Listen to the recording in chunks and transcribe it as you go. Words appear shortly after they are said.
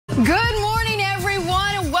Good morning,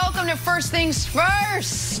 everyone, and welcome to First Things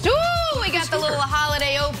First. Ooh, we got the little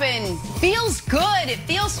holiday open. Feels good. It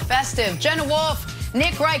feels festive. Jenna Wolf,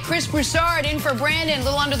 Nick Wright, Chris Broussard in for Brandon. A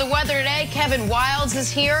little under the weather today. Kevin Wildes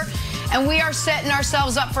is here, and we are setting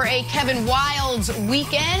ourselves up for a Kevin Wildes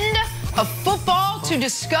weekend of football to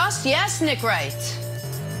discuss. Yes, Nick Wright.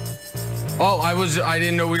 Oh, I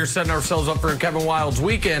didn't know we were setting ourselves up for a Kevin Wildes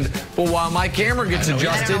weekend. But while my camera gets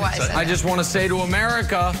adjusted, I just want to say to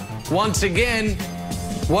America, once again,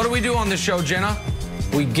 what do we do on this show, Jenna?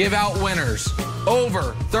 We give out winners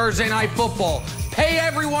over Thursday Night Football. Pay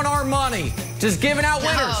everyone our money. Just giving out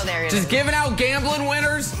winners. Oh, there it is. Just giving out gambling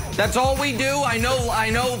winners. That's all we do. I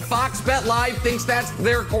know Fox Bet Live thinks that's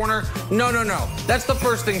their corner. No. That's the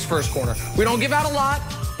First Things First corner. We don't give out a lot,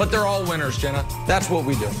 but they're all winners, Jenna. That's what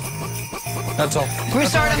we do. That's all.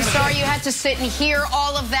 Broussard, I'm sorry you had to sit and hear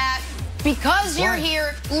all of that. Because you're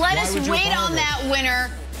here, let us wait on that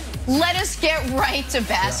winner. Let us get right to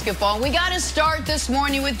basketball. We got to start this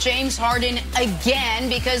morning with James Harden again,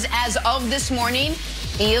 because as of this morning,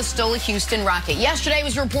 he is still a Houston Rocket. Yesterday it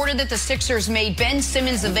was reported that the Sixers made Ben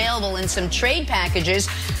Simmons available in some trade packages.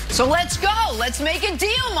 So let's go. Let's make a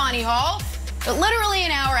deal, Monty Hall. But literally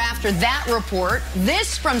an hour after that report,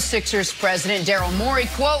 this from Sixers president Daryl Morey,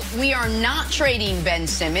 quote, "We are not trading Ben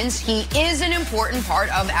Simmons. He is an important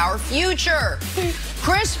part of our future."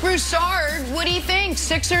 Chris Broussard, what do you think?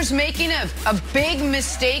 Sixers making a big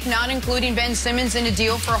mistake not including Ben Simmons in a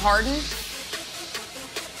deal for Harden?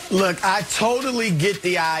 Look, I totally get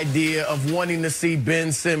the idea of wanting to see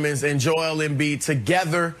Ben Simmons and Joel Embiid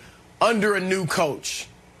together under a new coach.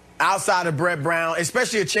 Outside of Brett Brown,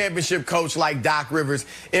 especially a championship coach like Doc Rivers.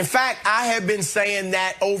 In fact, I have been saying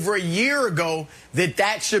that over a year ago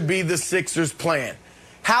that should be the Sixers' plan.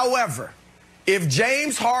 However, if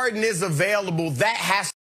James Harden is available, that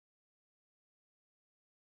has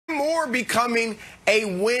more becoming a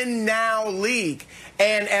win-now league.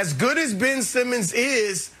 And as good as Ben Simmons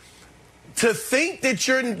is, to think that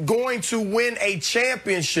you're going to win a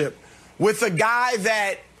championship with a guy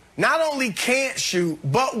that not only can't shoot,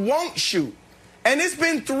 but won't shoot. And it's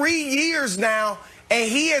been 3 years now,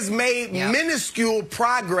 and he has made minuscule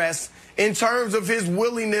progress in terms of his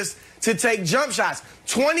willingness to take jump shots.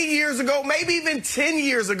 20 years ago, maybe even 10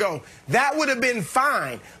 years ago, that would have been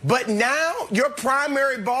fine. But now, your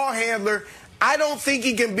primary ball handler, I don't think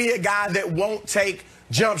he can be a guy that won't take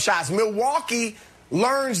jump shots. Milwaukee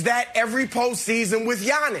learns that every postseason with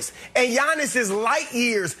Giannis. And Giannis is light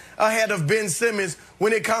years ahead of Ben Simmons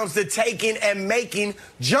when it comes to taking and making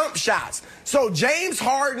jump shots. So James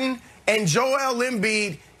Harden and Joel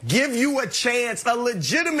Embiid give you a chance, a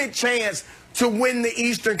legitimate chance to win the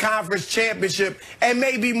Eastern Conference Championship and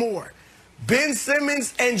maybe more. Ben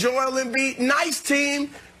Simmons and Joel Embiid, nice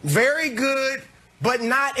team, very good, but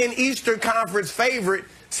not an Eastern Conference favorite.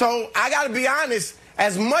 So I got to be honest,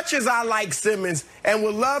 as much as I like Simmons and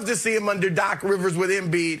would love to see him under Doc Rivers with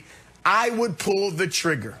Embiid, I would pull the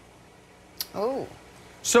trigger. Oh.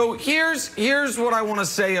 So here's what I want to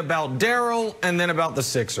say about Daryl and then about the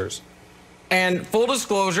Sixers. And full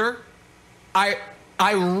disclosure, I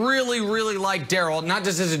really like Daryl, not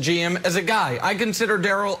just as a GM, as a guy. I consider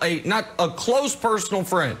Daryl not a close personal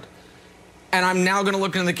friend. And I'm now going to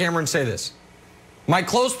look into the camera and say this. My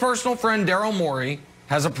close personal friend, Daryl Morey,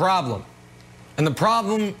 has a problem. And the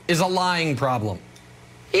problem is a lying problem.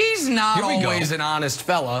 He's not always an honest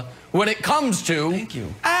fella when it comes to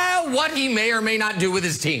what he may or may not do with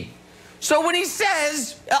his team. So when he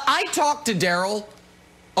says, I talked to Daryl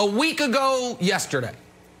a week ago yesterday,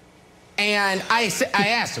 and I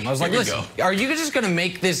asked him, I was like, listen, are you just going to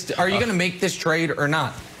make this, trade or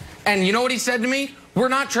not? And you know what he said to me? We're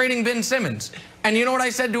not trading Ben Simmons. And you know what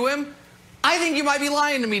I said to him? I think you might be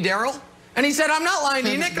lying to me, Daryl. And he said, I'm not lying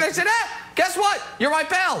to you, Nick. And I said, guess what? You're my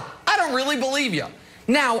pal. I don't really believe you.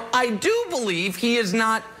 Now, I do believe he is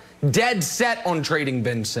not dead set on trading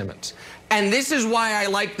Ben Simmons. And this is why I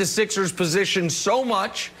like the Sixers' position so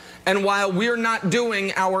much. And while we're not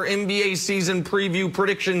doing our NBA season preview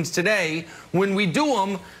predictions today, when we do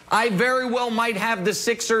them, I very well might have the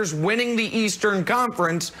Sixers winning the Eastern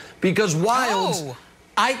Conference because Wildes,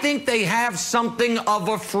 I think they have something of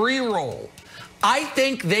a free roll. I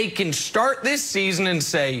think they can start this season and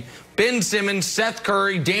say, Ben Simmons, Seth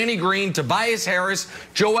Curry, Danny Green, Tobias Harris,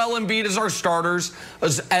 Joel Embiid as our starters,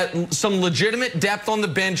 some legitimate depth on the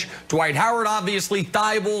bench. Dwight Howard, obviously,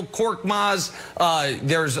 Thibault, Korkmaz.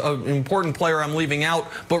 There's an important player I'm leaving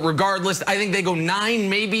out. But regardless, I think they go 9,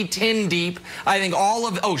 maybe 10 deep. I think all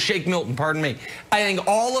of, Shake Milton, pardon me. I think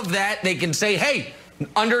all of that, they can say, hey,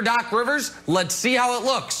 under Doc Rivers, let's see how it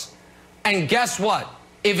looks. And guess what?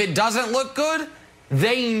 If it doesn't look good,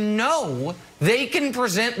 they know they can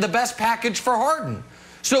present the best package for Harden.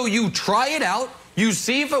 So you try it out, you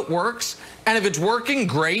see if it works, and if it's working,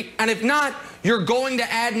 great. And if not, you're going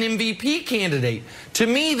to add an MVP candidate. To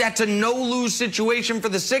me, that's a no-lose situation for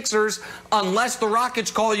the Sixers unless the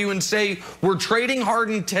Rockets call you and say, we're trading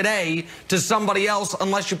Harden today to somebody else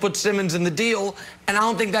unless you put Simmons in the deal, and I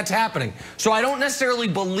don't think that's happening. So I don't necessarily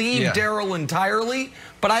believe Daryl entirely,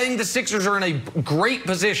 but I think the Sixers are in a great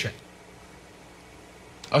position.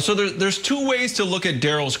 So there's two ways to look at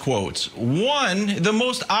Daryl's quotes. One, the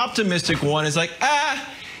most optimistic one is like,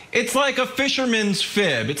 it's like a fisherman's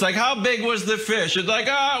fib. It's like, how big was the fish? It's like,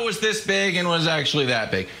 it was this big and was actually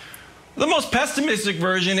that big. The most pessimistic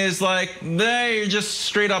version is like, they're just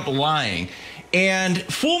straight up lying. And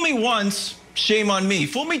fool me once, shame on me.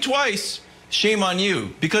 Fool me twice, shame on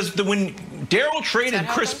you. Because when Daryl traded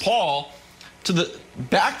Chris Paul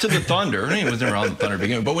back to the Thunder, he was never on the Thunder to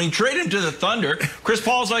begin with, but when he traded him to the Thunder, Chris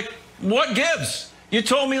Paul's like, what gives? You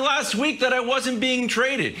told me last week that I wasn't being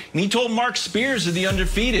traded. And he told Mark Spears of the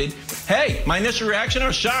Undefeated, hey, my initial reaction, I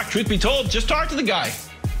was shocked. Truth be told, just talk to the guy.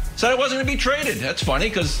 Said I wasn't going to be traded. That's funny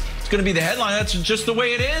because it's going to be the headline. That's just the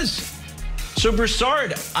way it is. So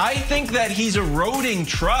Broussard, I think that he's eroding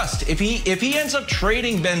trust. If he ends up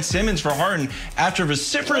trading Ben Simmons for Harden after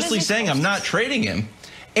vociferously saying I'm not trading him,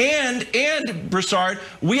 and Broussard,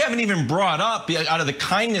 we haven't even brought up, out of the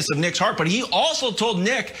kindness of Nick's heart, but he also told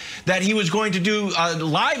Nick that he was going to do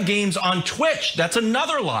live games on Twitch. That's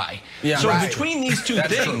another lie. Yeah, so between these two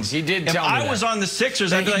things, he did tell me if I was on the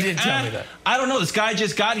Sixers, I'd be like, I don't know. This guy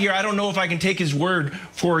just got here. I don't know if I can take his word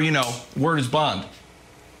for, word is bond.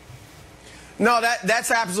 No, that's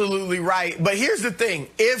absolutely right. But here's the thing.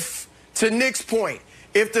 To Nick's point,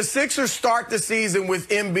 if the Sixers start the season with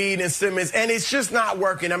Embiid and Simmons, and it's just not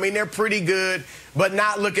working, I mean, they're pretty good, but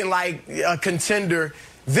not looking like a contender,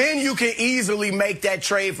 then you can easily make that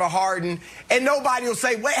trade for Harden, and nobody will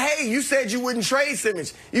say, well, hey, you said you wouldn't trade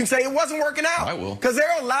Simmons. You can say it wasn't working out. I will. Because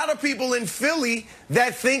there are a lot of people in Philly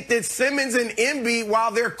that think that Simmons and Embiid,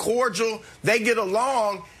 while they're cordial, they get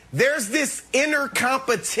along, there's this inner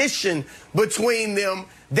competition between them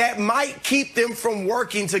that might keep them from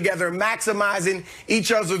working together, maximizing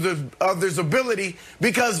each other's ability,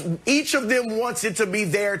 because each of them wants it to be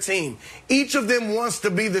their team. Each of them wants to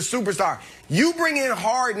be the superstar. You bring in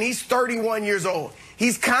Harden, he's 31 years old.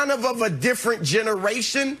 He's kind of a different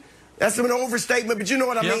generation. That's an overstatement, but you know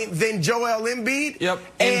what I mean, than Joel Embiid. Yep.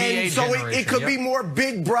 And so it could be more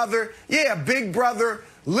big brother. Yeah, big brother,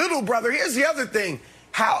 little brother. Here's the other thing.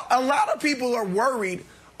 How a lot of people are worried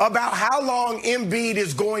about how long Embiid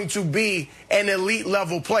is going to be an elite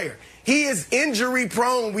level player. He is injury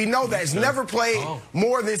prone. We know that. He's never played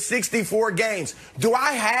more than 64 games. Do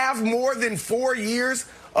I have more than 4 years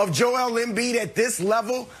of Joel Embiid at this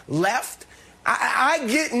level left? I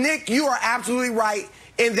get, Nick, you are absolutely right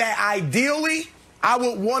in that ideally I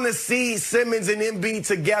would want to see Simmons and Embiid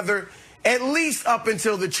together at least up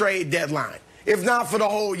until the trade deadline, if not for the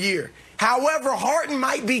whole year. However, Harden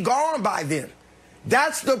might be gone by then.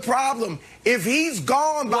 That's the problem. If he's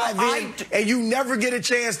gone by then and you never get a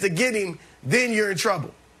chance to get him, then you're in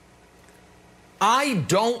trouble. I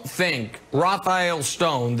don't think Rafael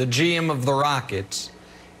Stone, the GM of the Rockets,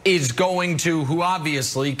 is going to, who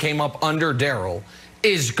obviously came up under Daryl,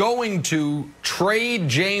 is going to trade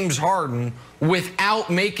James Harden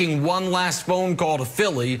without making one last phone call to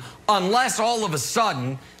Philly, unless all of a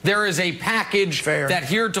sudden there is a package that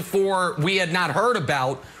heretofore we had not heard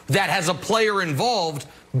about that has a player involved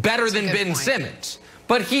better than Ben Simmons.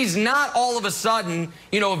 But he's not all of a sudden,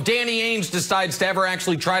 if Danny Ainge decides to ever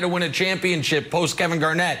actually try to win a championship post Kevin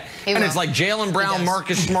Garnett, it's like Jaylen Brown,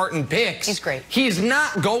 Marcus Smart, and picks. He's great. He's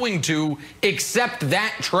not going to accept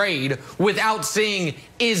that trade without seeing,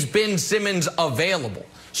 is Ben Simmons available?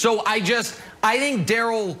 So I think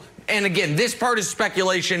Daryl, and again, this part is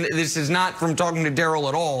speculation. This is not from talking to Daryl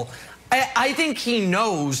at all. I think he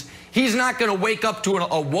knows he's not going to wake up to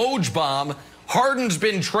a Woj bomb. Harden's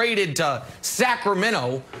been traded to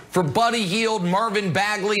Sacramento for Buddy Hield, Marvin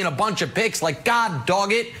Bagley, and a bunch of picks. Like, God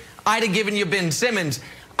dog it, I'd have given you Ben Simmons.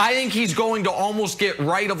 I think he's going to almost get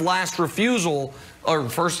right of last refusal, or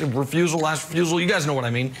first refusal, last refusal. You guys know what I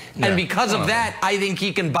mean. Yeah. And because of that, I think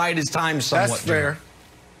he can bide his time somewhat. That's fair.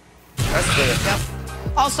 That's fair.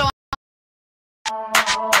 Yep. Also,